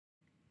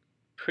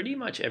Pretty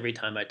much every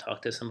time I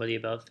talk to somebody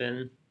about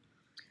Finn,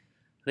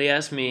 they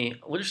ask me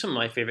what are some of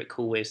my favorite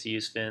cool ways to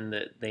use Finn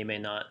that they may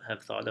not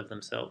have thought of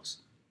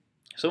themselves.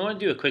 So I want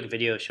to do a quick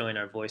video showing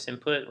our voice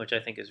input, which I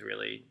think is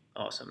really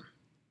awesome.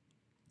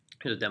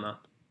 Here's a demo.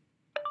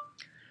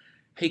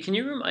 Hey, can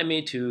you remind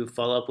me to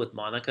follow up with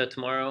Monica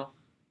tomorrow?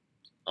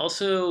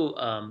 Also,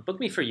 book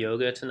me for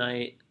yoga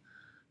tonight.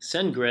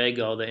 Send Greg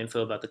all the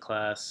info about the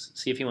class,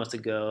 see if he wants to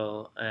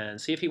go, and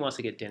see if he wants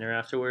to get dinner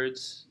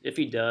afterwards. If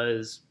he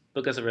does,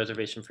 book us a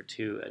reservation for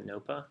two at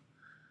Nopa.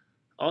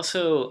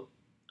 Also,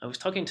 I was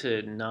talking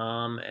to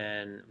Nam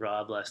and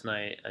Rob last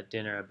night at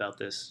dinner about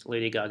this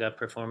Lady Gaga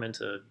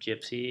performance of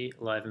Gypsy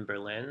live in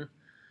Berlin.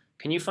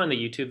 Can you find the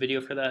YouTube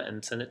video for that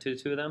and send it to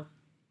the two of them?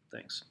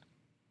 Thanks.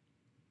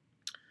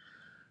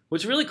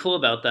 What's really cool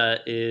about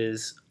that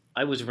is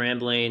I was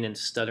rambling and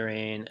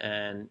stuttering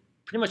and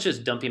pretty much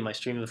just dumping my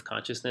stream of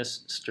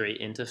consciousness straight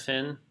into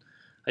Finn.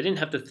 I didn't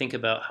have to think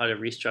about how to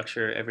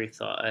restructure every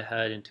thought I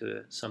had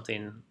into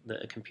something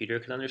that a computer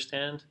could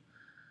understand.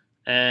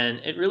 And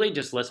it really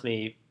just lets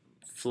me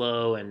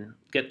flow and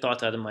get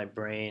thoughts out of my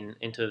brain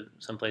into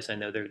some place I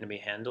know they're going to be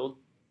handled.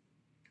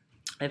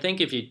 I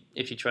think if you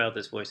try out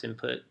this voice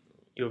input,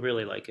 you'll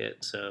really like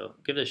it. So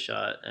give it a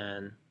shot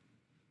and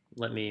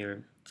let me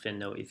or Finn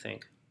know what you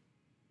think.